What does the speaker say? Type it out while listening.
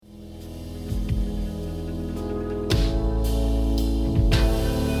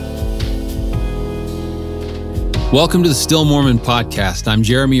Welcome to the Still Mormon podcast. I'm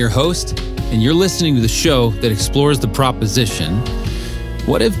Jeremy, your host, and you're listening to the show that explores the proposition,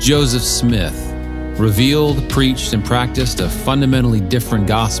 what if Joseph Smith revealed, preached, and practiced a fundamentally different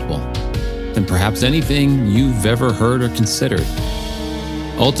gospel than perhaps anything you've ever heard or considered?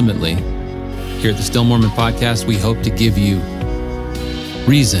 Ultimately, here at the Still Mormon podcast, we hope to give you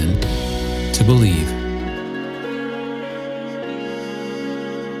reason to believe.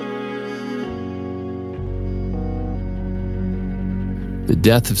 The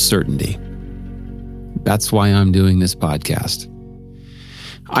death of certainty. That's why I'm doing this podcast.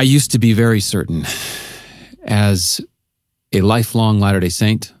 I used to be very certain. As a lifelong Latter-day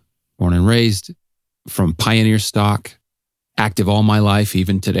Saint, born and raised from pioneer stock, active all my life,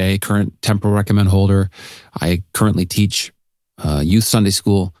 even today, current temporal recommend holder. I currently teach youth Sunday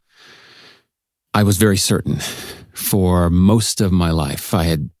school. I was very certain for most of my life. I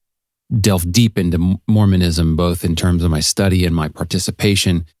had delved deep into Mormonism, both in terms of my study and my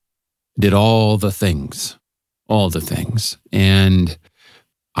participation, did all the things. And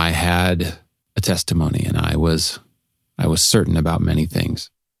I had a testimony, and I was certain about many things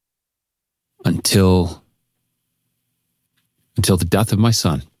until the death of my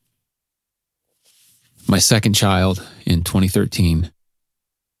son. My second child in 2013,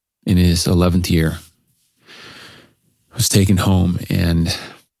 in his 11th year, was taken home, and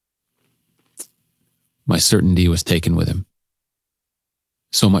my certainty was taken with him.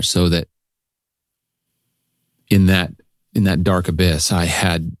 So much so that in that dark abyss, I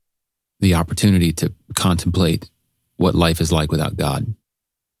had the opportunity to contemplate what life is like without God.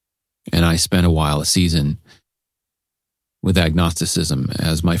 And I spent a season with agnosticism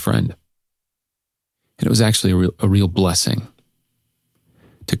as my friend. And it was actually a real blessing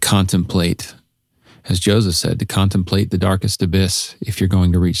to contemplate, as Joseph said, to contemplate the darkest abyss if you're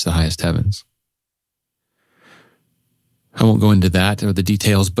going to reach the highest heavens. I won't go into that or the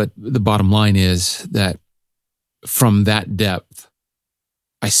details, but the bottom line is that from that depth,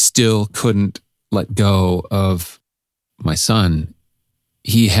 I still couldn't let go of my son.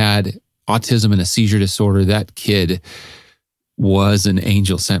 He had autism and a seizure disorder. That kid was an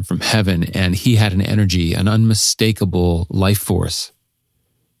angel sent from heaven, and he had an energy, an unmistakable life force.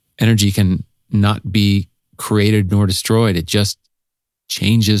 Energy can not be created nor destroyed. It just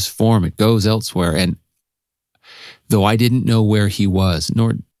changes form. It goes elsewhere. And though I didn't know where he was,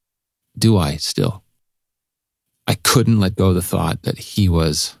 nor do I still, I couldn't let go of the thought that he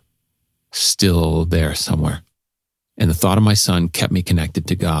was still there somewhere. And the thought of my son kept me connected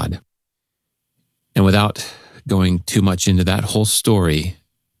to God. And without going too much into that whole story,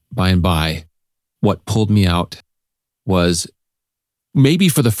 by and by, what pulled me out was maybe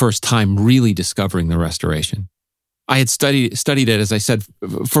for the first time really discovering the restoration. I had studied it, as I said,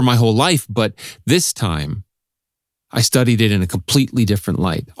 for my whole life, but this time I studied it in a completely different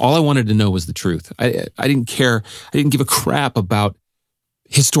light. All I wanted to know was the truth. I didn't care. I didn't give a crap about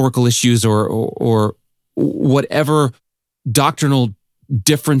historical issues or whatever doctrinal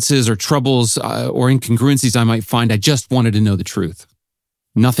differences or troubles or incongruencies I might find. I just wanted to know the truth.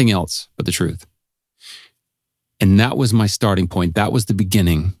 Nothing else but the truth. And that was my starting point. That was the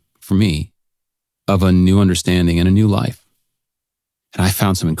beginning for me of a new understanding and a new life. And I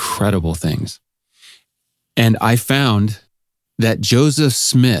found some incredible things. And I found that Joseph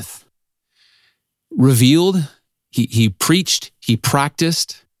Smith revealed, he preached, he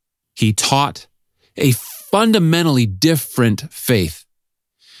practiced, he taught a fundamentally different faith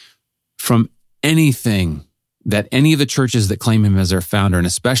from anything that any of the churches that claim him as their founder, and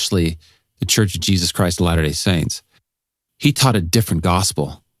especially the Church of Jesus Christ of Latter-day Saints. He taught a different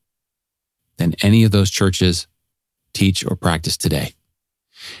gospel than any of those churches teach or practice today.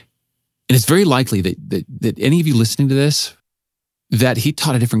 And it's very likely that any of you listening to this, that he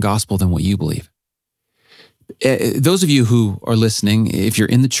taught a different gospel than what you believe. Those of you who are listening, if you're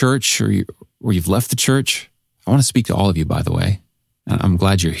in the church or you've left the church, I want to speak to all of you, by the way. I'm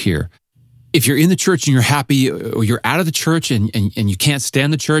glad you're here. If you're in the church and you're happy, or you're out of the church and you can't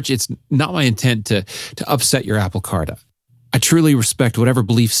stand the church, it's not my intent to upset your apple cart. I truly respect whatever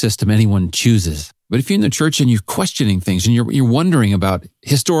belief system anyone chooses. But if you're in the church and you're questioning things and you're wondering about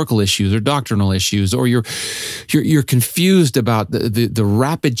historical issues or doctrinal issues, or you're confused about the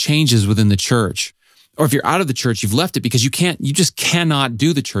rapid changes within the church, or if you're out of the church, you've left it because you just cannot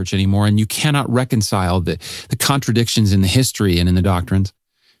do the church anymore, and you cannot reconcile the contradictions in the history and in the doctrines.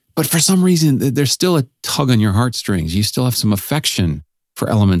 But for some reason, there's still a tug on your heartstrings. You still have some affection for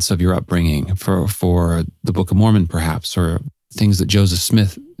elements of your upbringing, for the Book of Mormon, perhaps, or things that Joseph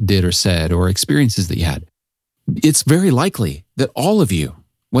Smith did or said, or experiences that you had. It's very likely that all of you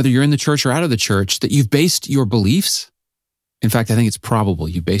whether you're in the church or out of the church, that you've based your beliefs. In fact, I think it's probable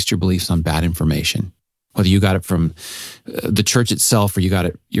you based your beliefs on bad information. Whether you got it from the church itself, or you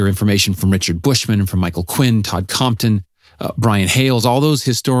got your information from Richard Bushman and from Michael Quinn, Todd Compton, Brian Hales, all those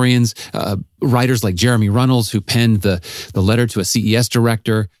historians, writers like Jeremy Runnels, who penned the letter to a CES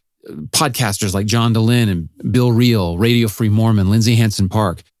director, podcasters like John DeLynn and Bill Reel, Radio Free Mormon, Lindsay Hansen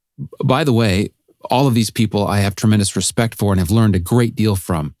Park. By the way, all of these people I have tremendous respect for and have learned a great deal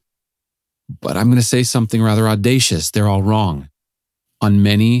from. But I'm going to say something rather audacious. They're all wrong on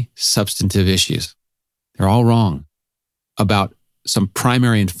many substantive issues. They're all wrong about some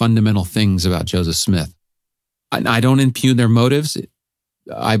primary and fundamental things about Joseph Smith. I don't impugn their motives.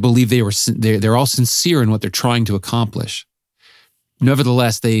 I believe they're all sincere in what they're trying to accomplish.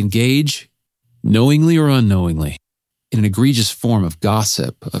 Nevertheless, they engage, knowingly or unknowingly, in an egregious form of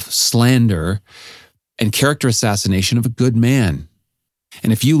gossip, of slander, and character assassination of a good man.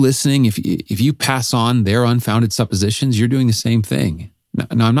 And if you listening, if you pass on their unfounded suppositions, you're doing the same thing.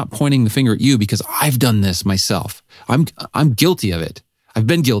 Now, I'm not pointing the finger at you because I've done this myself. I'm guilty of it. I've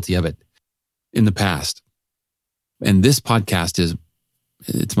been guilty of it in the past. And this podcast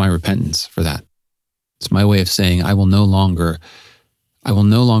it's my repentance for that. It's my way of saying I will no longer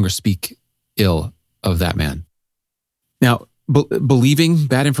speak ill of that man. Now, believing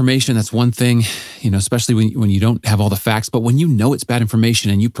bad information, that's one thing, especially when you don't have all the facts. But when you know it's bad information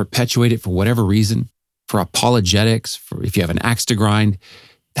and you perpetuate it for whatever reason, for apologetics, for if you have an axe to grind,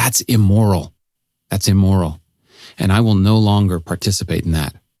 that's immoral. That's immoral. And I will no longer participate in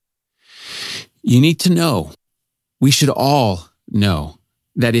that. You need to know, we should all know,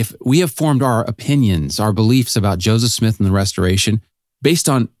 that if we have formed our opinions, our beliefs about Joseph Smith and the Restoration based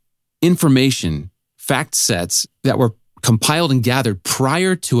on information, fact sets that were compiled and gathered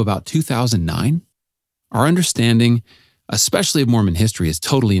prior to about 2009, our understanding, especially of Mormon history, is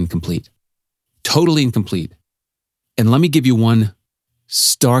totally incomplete. Totally incomplete. And let me give you one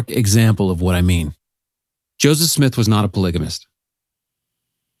stark example of what I mean. Joseph Smith was not a polygamist.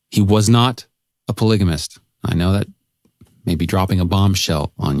 He was not a polygamist. I know that may be dropping a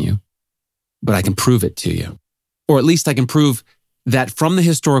bombshell on you, but I can prove it to you. Or at least I can prove that from the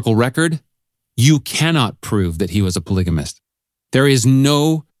historical record, you cannot prove that he was a polygamist. There is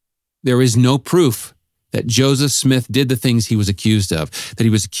no proof that Joseph Smith did the things he was accused of, that he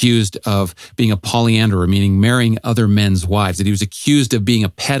was accused of being a polyandrer, meaning marrying other men's wives, that he was accused of being a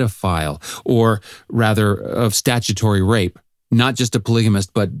pedophile, or rather of statutory rape. Not just a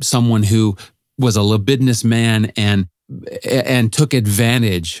polygamist, but someone who was a libidinous man and took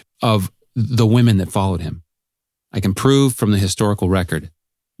advantage of the women that followed him. I can prove from the historical record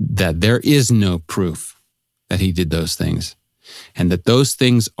that there is no proof that he did those things, and that those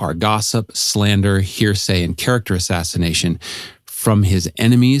things are gossip, slander, hearsay, and character assassination from his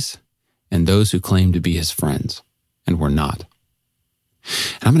enemies and those who claim to be his friends and were not.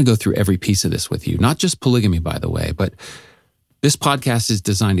 And I'm going to go through every piece of this with you, not just polygamy, by the way, but this podcast is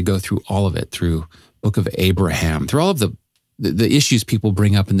designed to go through all of it, through Book of Abraham, through all of the issues people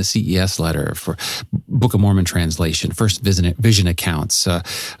bring up in the CES letter, for Book of Mormon translation, first vision accounts,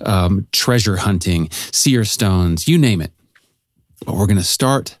 treasure hunting, seer stones, you name it. But we're going to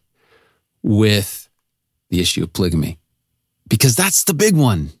start with the issue of polygamy, because that's the big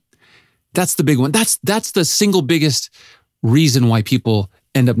one. That's the big one. That's the single biggest reason why people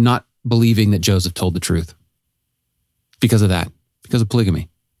end up not believing that Joseph told the truth. Because of that, because of polygamy.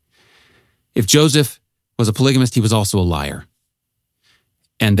 If Joseph was a polygamist, he was also a liar.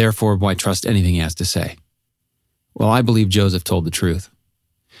 And therefore, why trust anything he has to say? Well, I believe Joseph told the truth.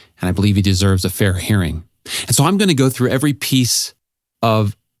 And I believe he deserves a fair hearing. And so I'm going to go through every piece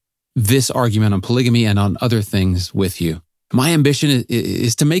of this argument on polygamy and on other things with you. My ambition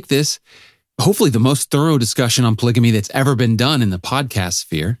is to make this hopefully the most thorough discussion on polygamy that's ever been done in the podcast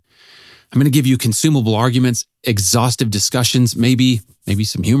sphere. I'm going to give you consumable arguments, exhaustive discussions, maybe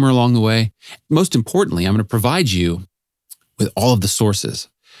some humor along the way. Most importantly, I'm going to provide you with all of the sources.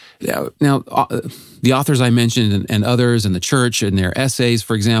 Now, the authors I mentioned and others in the church and their essays,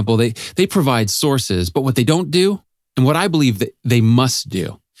 for example, they provide sources, but what they don't do, and what I believe that they must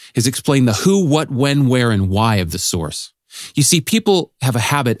do, is explain the who, what, when, where, and why of the source. You see, people have a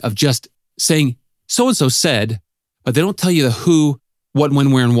habit of just saying, so-and-so said, but they don't tell you the who, what,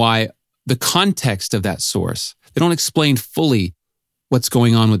 when, where, and why, the context of that source. They don't explain fully what's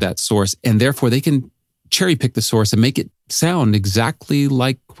going on with that source, and therefore they can cherry pick the source and make it sound exactly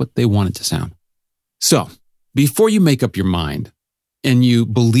like what they want it to sound. So, before you make up your mind and you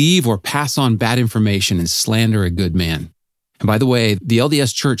believe or pass on bad information and slander a good man, and by the way, the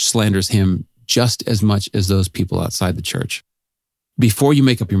LDS Church slanders him just as much as those people outside the church. before you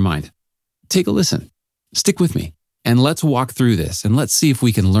make up your mind, take a listen. Stick with me and let's walk through this and let's see if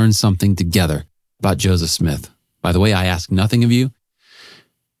we can learn something together about Joseph Smith. By the way, I ask nothing of you.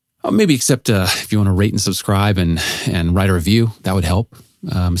 Maybe except if you want to rate and subscribe and write a review, that would help,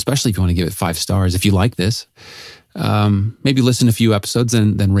 especially if you want to give it 5 stars. If you like this, maybe listen to a few episodes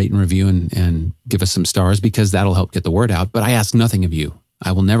and then rate and review and give us some stars because that'll help get the word out. But I ask nothing of you.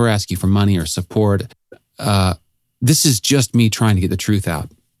 I will never ask you for money or support. This is just me trying to get the truth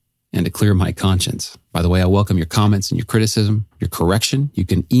out and to clear my conscience. By the way, I welcome your comments and your criticism, your correction. You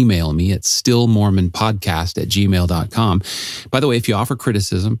can email me at stillmormonpodcast@gmail.com. By the way, if you offer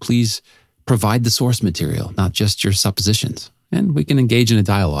criticism, please provide the source material, not just your suppositions, and we can engage in a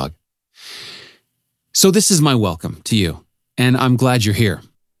dialogue. So this is my welcome to you, and I'm glad you're here.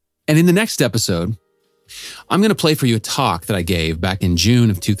 And in the next episode, I'm going to play for you a talk that I gave back in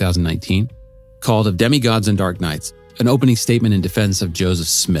June of 2019 called Of Demigods and Dark Nights, an opening statement in defense of Joseph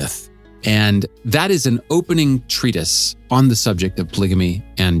Smith. And that is an opening treatise on the subject of polygamy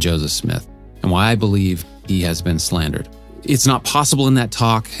and Joseph Smith and why I believe he has been slandered. It's not possible in that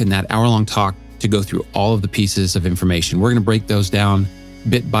talk, in that hour-long talk, to go through all of the pieces of information. We're going to break those down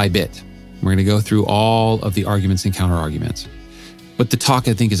bit by bit. We're going to go through all of the arguments and counter-arguments. But the talk,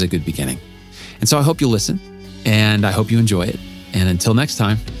 I think, is a good beginning. And so I hope you'll listen, and I hope you enjoy it. And until next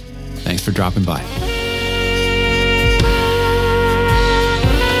time, thanks for dropping by.